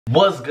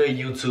What's good,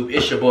 YouTube?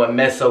 It's your boy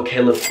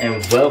Mezzocaleb,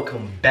 and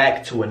welcome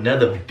back to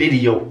another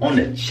video on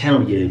the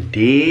channel, you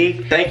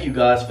dig? Thank you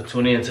guys for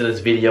tuning into this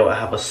video. I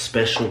have a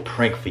special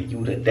prank for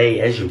you today,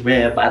 as you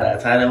read by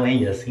the title and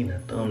you seen the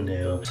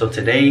thumbnail. So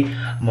today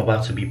I'm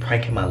about to be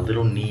pranking my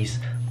little niece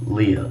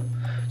Leah.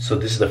 So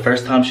this is the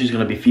first time she's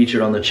gonna be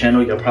featured on the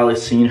channel. You've probably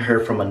seen her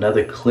from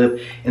another clip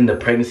in the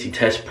pregnancy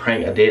test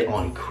prank I did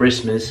on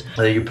Christmas.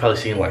 You've probably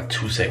seen like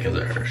 2 seconds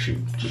of her. She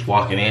just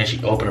walking in, she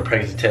opened a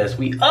pregnancy test.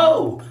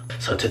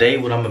 So today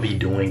what I'm gonna be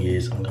doing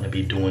is I'm gonna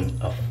be doing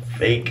a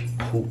fake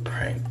poop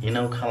prank. You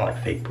know, kind of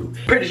like fake poop.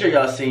 Pretty sure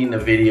y'all seen the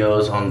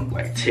videos on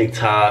like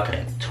TikTok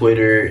and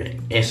Twitter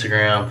and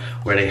Instagram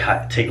where they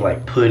take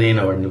like pudding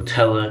or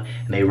Nutella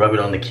and they rub it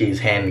on the kid's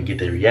hand and get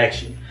their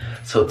reaction.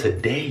 So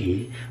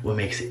today, what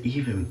makes it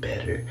even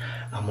better,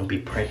 I'm gonna be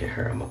pranking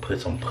her. I'm gonna put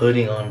some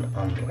pudding on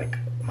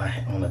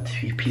a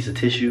piece of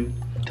tissue.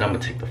 Then I'm gonna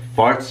take the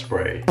fart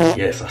spray.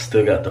 Yes, I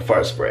still got the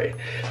fart spray.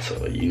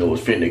 So you know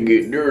it's finna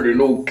get dirty,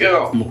 no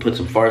cow. I'm gonna put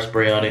some fart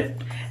spray on it,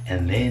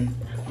 and then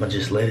I'm gonna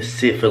just let it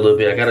sit for a little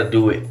bit. I gotta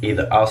do it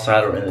either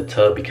outside or in the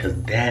tub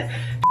because that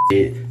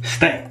shit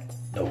stank,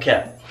 no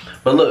cap.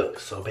 But look,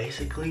 so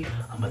basically,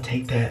 I'm gonna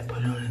take that, put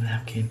it on a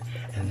napkin,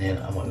 and then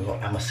I'm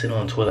gonna sit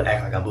on the toilet,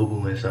 act like I'm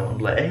boo-boo and stuff. I'm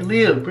like, hey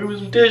Leah, bring me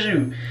some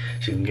tissue.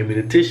 She can give me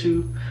the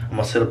tissue. I'm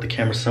gonna set up the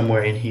camera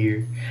somewhere in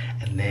here,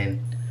 and then,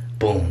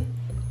 boom,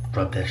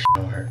 rub that shit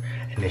on her.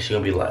 And then she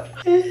gonna be like,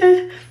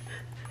 I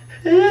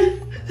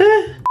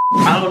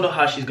don't know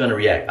how she's gonna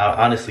react.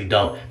 I honestly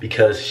don't,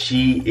 because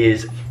she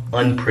is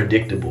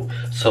unpredictable.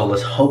 So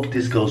let's hope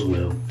this goes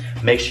well.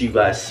 Make sure you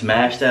guys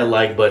smash that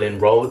like button.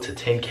 Road to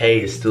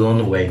 10K is still on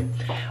the way.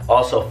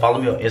 Also follow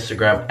me on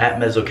Instagram at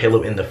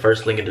Mezzocaleb in the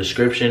first link in the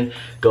description.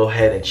 Go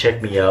ahead and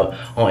check me out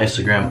on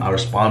Instagram. I'll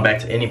respond back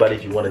to anybody.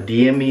 If you want to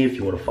DM me, if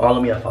you want to follow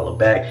me, I follow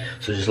back.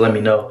 So just let me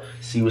know,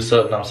 see what's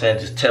up. You know what I'm saying?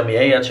 Just tell me,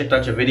 hey, I checked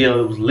out your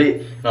video, it was lit.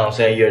 You know what I'm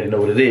saying? You already know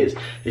what it is.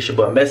 It's your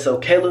boy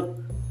Mezzocaleb.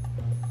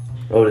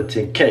 Road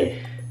to 10K.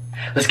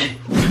 Let's get it.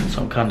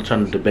 So I'm kind of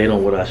trying to debate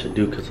on what I should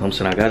do, because I'm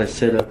saying I got it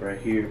set up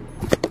right here.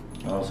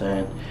 You know what I'm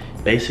saying?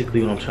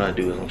 Basically what I'm trying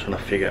to do is I'm trying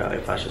to figure out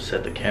if I should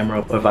set the camera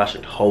up or if I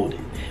should hold it,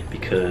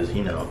 because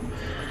you know,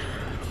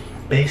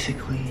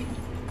 basically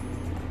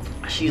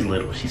she's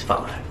little, she's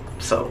 5,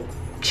 so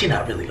she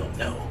not really gonna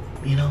know,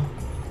 you know,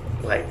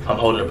 like if I'm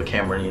holding up a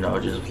camera and, you know,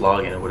 just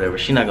vlogging or whatever,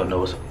 she not gonna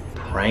know it's a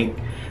prank,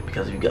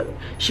 because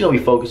she gonna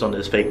be focused on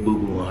this fake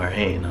boo-boo on her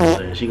hand. You know what I'm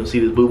saying? She gonna see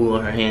this boo-boo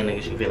on her hand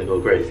and she finna go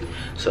crazy.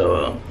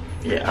 So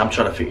yeah, I'm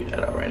trying to figure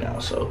that out right now.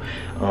 So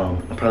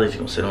I'm probably just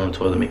gonna sit on the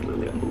toilet, make it look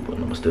like I'm boo-boo, and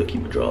I'm gonna still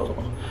keep my drawers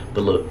on.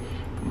 But look,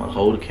 I'm gonna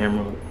hold the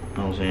camera, you know what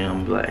I'm saying? I'm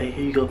gonna be like, hey,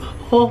 here you go,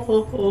 ho,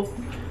 ho, ho.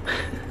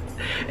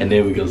 And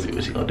then we go see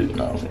what she gonna do, you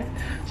know what I'm saying?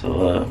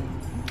 So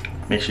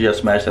make sure y'all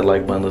smash that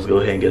like button. Let's go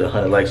ahead and get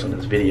 100 likes on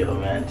this video,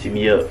 man. Tee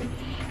me up.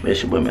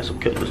 Make your boy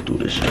Mezzocaleb. Let's do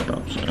this shit, you know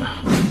what I'm saying?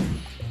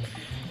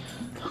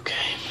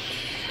 Okay,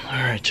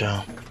 all right,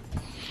 y'all.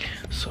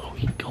 So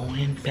we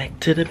going back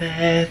to the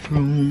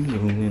bathroom,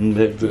 going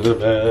back to the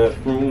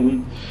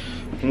bathroom.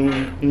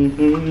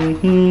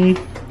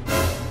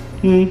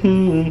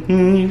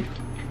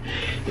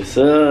 Yes,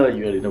 sir.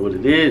 You already know what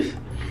it is.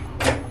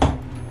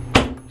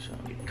 Trying to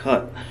get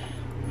caught.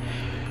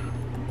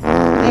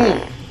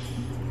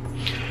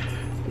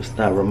 Let's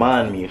not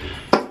remind me.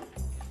 Oh,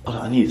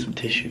 I need some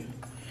tissue.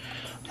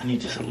 I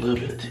need just a little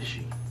bit of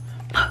tissue.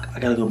 Fuck, I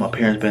gotta go to my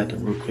parents'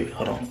 bathroom real quick.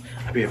 Hold on,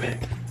 I'll be right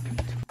back.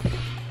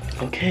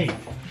 Okay,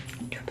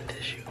 got the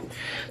tissue.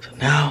 So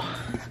now,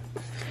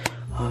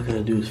 all I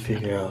gotta do is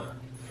figure out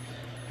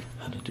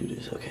how to do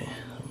this. Okay,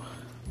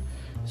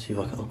 see if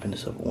I can open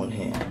this up with one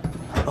hand.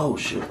 Oh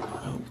shit,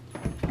 oh.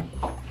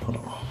 Hold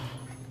on.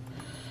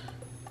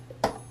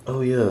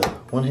 Oh yeah,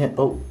 one hand,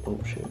 oh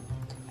shit.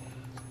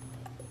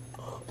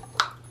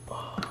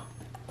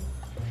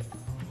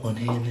 One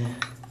hand there.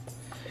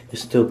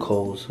 It's still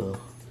cold, so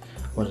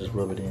I'm gonna just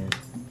rub it in.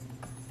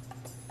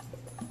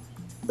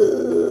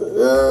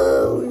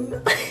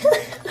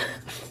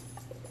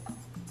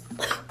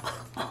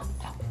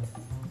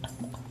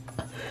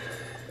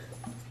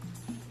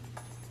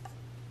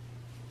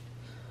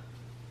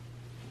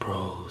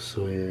 Bro,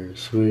 swear.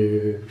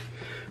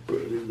 Bro,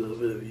 this is not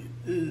heavy.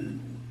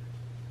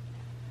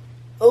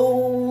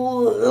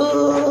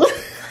 Oh.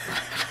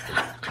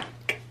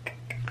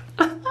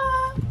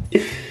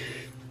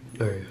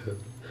 Alright,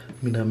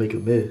 let me not make a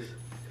mess.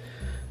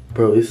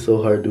 Bro, it's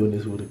so hard doing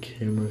this with a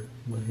camera in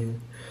my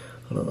hand.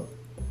 Hold on.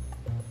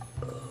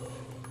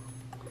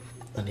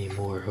 I need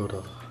more, hold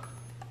on.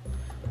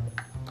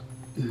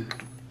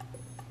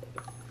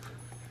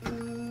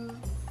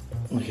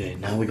 Okay,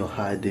 now we're gonna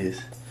hide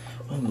this.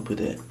 I'm gonna put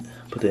that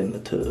in the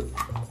tub.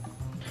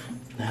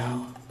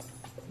 Now,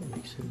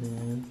 mix it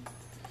in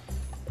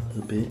a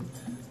little bit,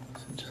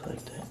 so just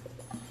like that.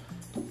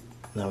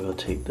 Now we're gonna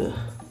take the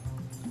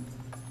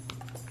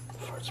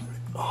fart spray.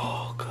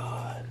 Oh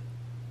God.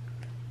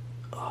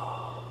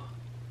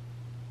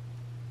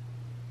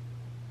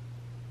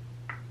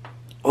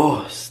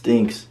 Oh,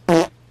 stinks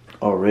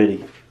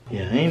already.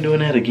 Yeah, I ain't doing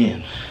that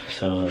again.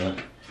 So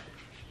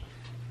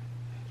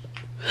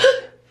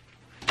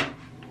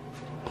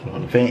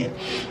On the fan.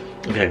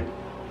 Okay.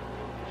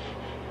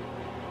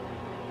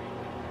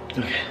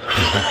 Okay.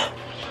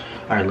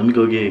 Alright, let me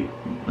go get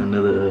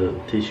another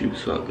tissue.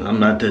 So I'm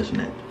not touching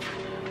that.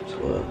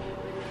 So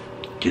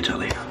get y'all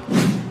later.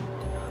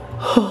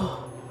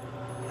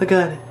 I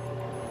got it.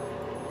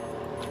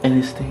 And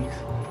it stinks.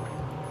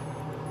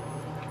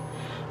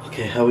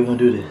 Okay, how we gonna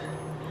do this?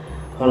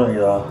 Hold on,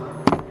 y'all.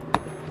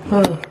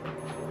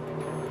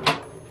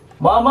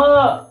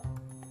 Mama!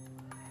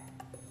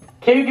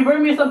 Can you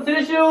bring me some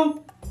tissue?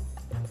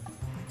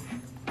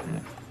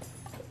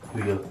 Here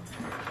we go.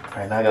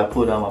 Alright, now I gotta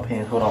pull down my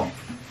pants. Hold on.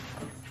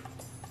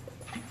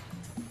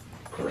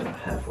 Pull it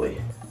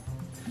halfway.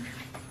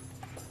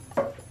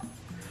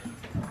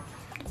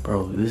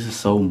 Bro, this is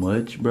so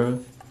much, bro.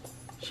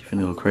 She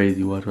finna go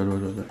crazy. Watch.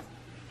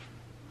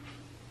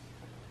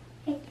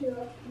 Thank you,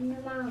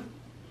 Mom.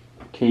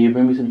 Can you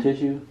bring me some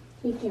tissue?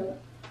 Thank you.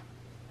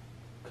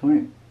 Come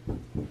here.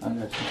 I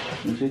got you.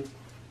 Let me see.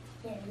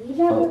 Yeah, we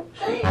don't.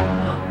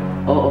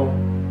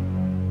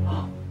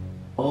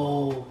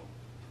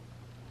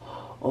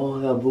 Oh,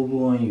 I got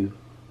boo-boo on you.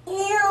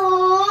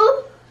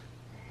 Ew.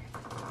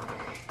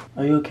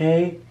 Are you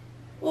okay?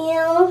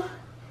 Ew.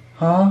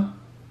 Huh?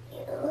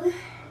 Ew.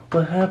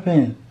 What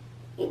happened?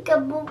 You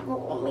got boo-boo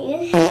on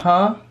me.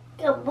 Huh?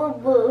 You got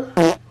boo-boo.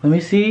 Let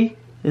me see.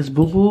 It's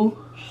boo-boo?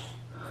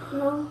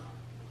 No.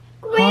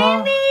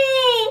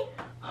 Grammy!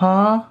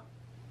 Huh?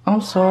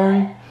 I'm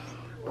sorry.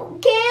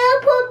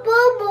 Can't put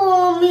boo-boo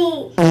on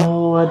me.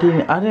 Oh, I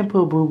didn't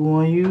put boo-boo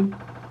on you.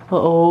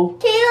 Uh-oh.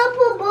 Can't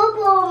put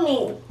boo-boo on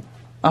me.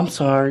 I'm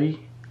sorry.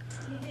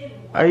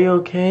 Are you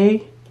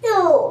okay?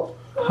 No.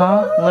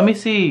 Huh? Let me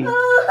see.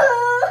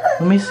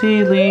 Let me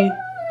see, Lee.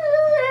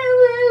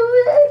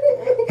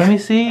 Let me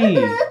see.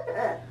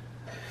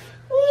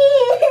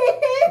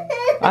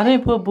 I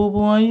didn't put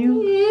boo-boo on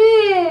you.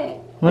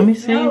 Let me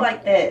see. Smell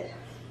like that.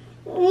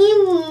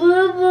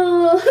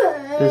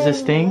 Does it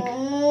stink?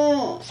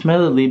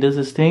 Smell it, Lee. Does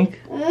it stink?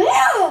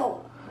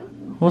 No.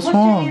 What's Wash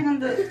wrong? your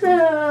hands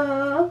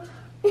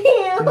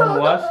You gonna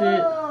wash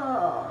it?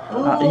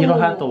 You don't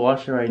have to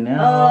wash it right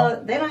now.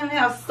 They don't even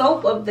have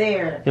soap up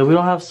there. Yeah, we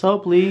don't have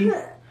soap, Lee.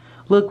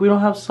 Look, we don't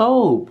have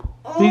soap.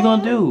 What you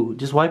gonna do?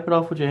 Just wipe it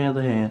off with your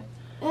other hand.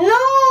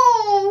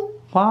 No.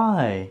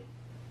 Why?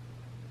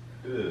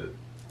 It's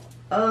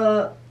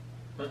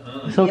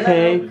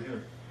okay. Yeah.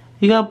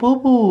 You got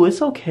boo-boo.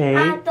 It's okay.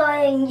 I'm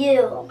throwing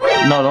you.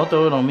 No, don't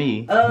throw it on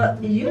me.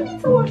 You need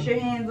to wash your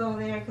hands over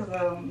there, cause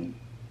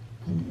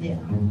yeah.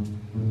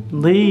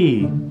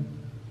 Lee.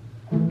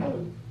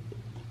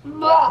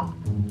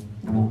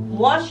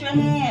 Wash your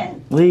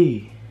hands.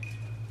 Lee.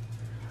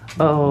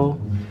 Uh-oh.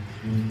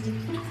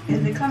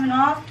 Is it coming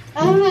off?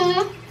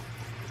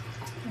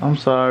 I'm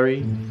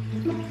sorry.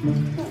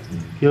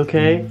 You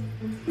okay?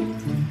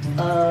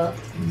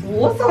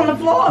 What's on the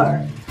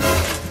floor?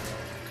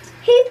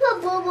 He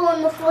put boo-boo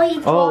on the floor. He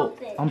Oh,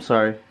 dropped it. I'm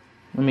sorry.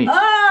 Let me.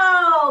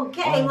 Oh,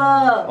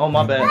 Caleb. Oh,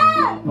 my bad.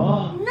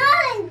 Oh.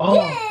 Not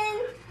again.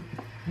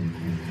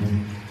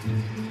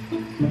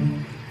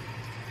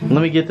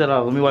 Let me get that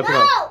off. Let me wipe it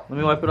off. Let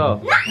me wipe it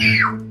off. No.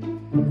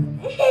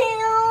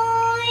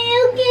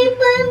 You keep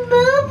putting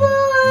boo-boo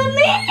on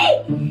me.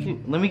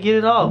 Let me get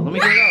it off. Let me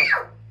get it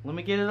off. Let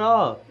me get it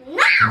off.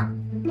 No.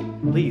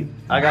 Leave.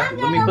 I got.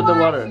 Let me put the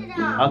water.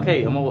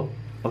 Okay,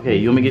 Okay,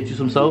 you want me to get you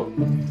some soap?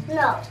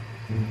 No.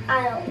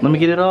 I don't. Let me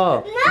get it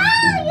off. No,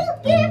 you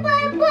keep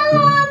putting boo-boo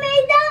on me.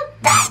 Don't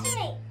touch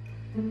me.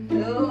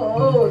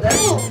 Oh,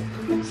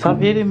 that's. Stop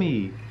hitting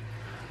me.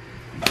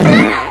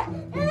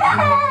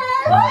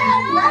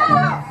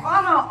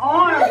 On her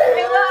arm,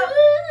 Caleb.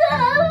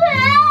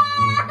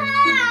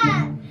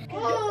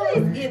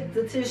 Please get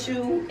the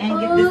tissue and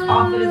get this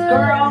off of this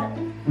girl.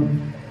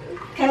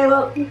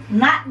 Caleb,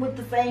 not with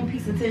the same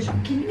piece of tissue.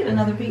 Can you get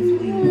another piece,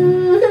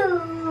 please?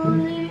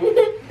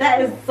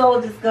 That is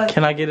so disgusting.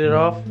 Can I get it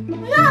off?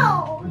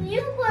 No,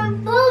 you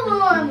put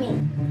boo-boo on me.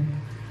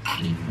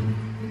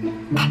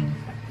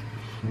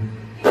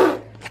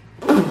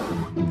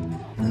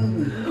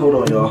 Hold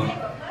on, y'all.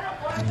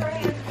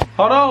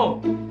 Hold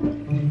on.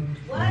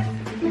 What?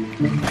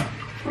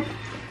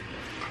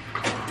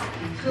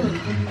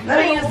 Let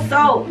me use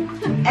soap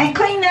and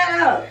clean that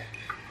up.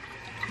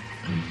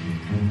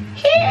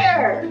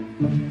 Here.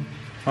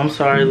 I'm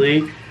sorry,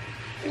 Lee.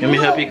 Let me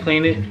help you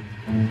clean it.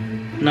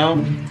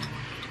 No?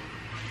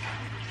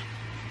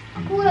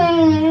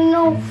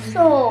 No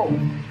soap.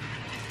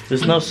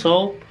 There's no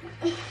soap?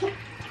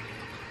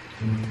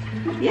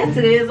 Yes,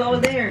 it is over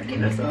there. Get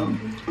her some.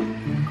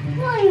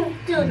 Why you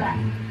do that?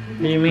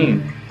 What do you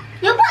mean?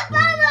 You put boo-boo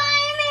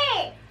on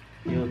me.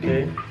 You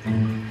okay?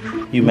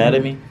 You mad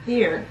at me?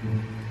 Here.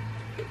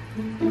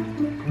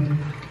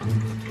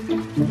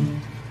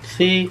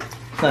 See?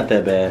 It's not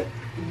that bad.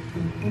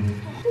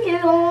 You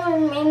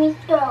almost made me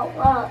throw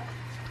up.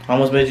 I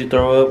almost made you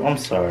throw up? I'm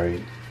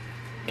sorry.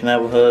 Can I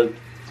have a hug?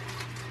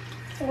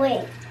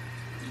 Wait.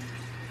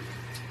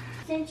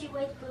 Since you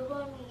waste boo-boo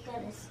on me, you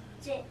gotta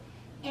sit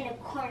in a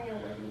corner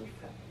with me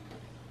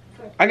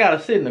for I gotta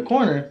sit in the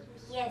corner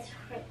yes,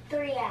 for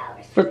 3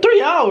 hours. for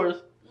 3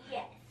 hours?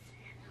 Yes.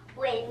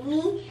 with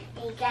me.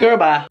 And you gotta Girl,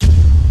 bye.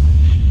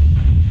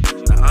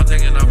 I'm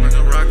taking off like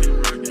a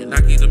rocket, and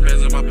I keep the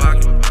bands in my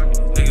pocket.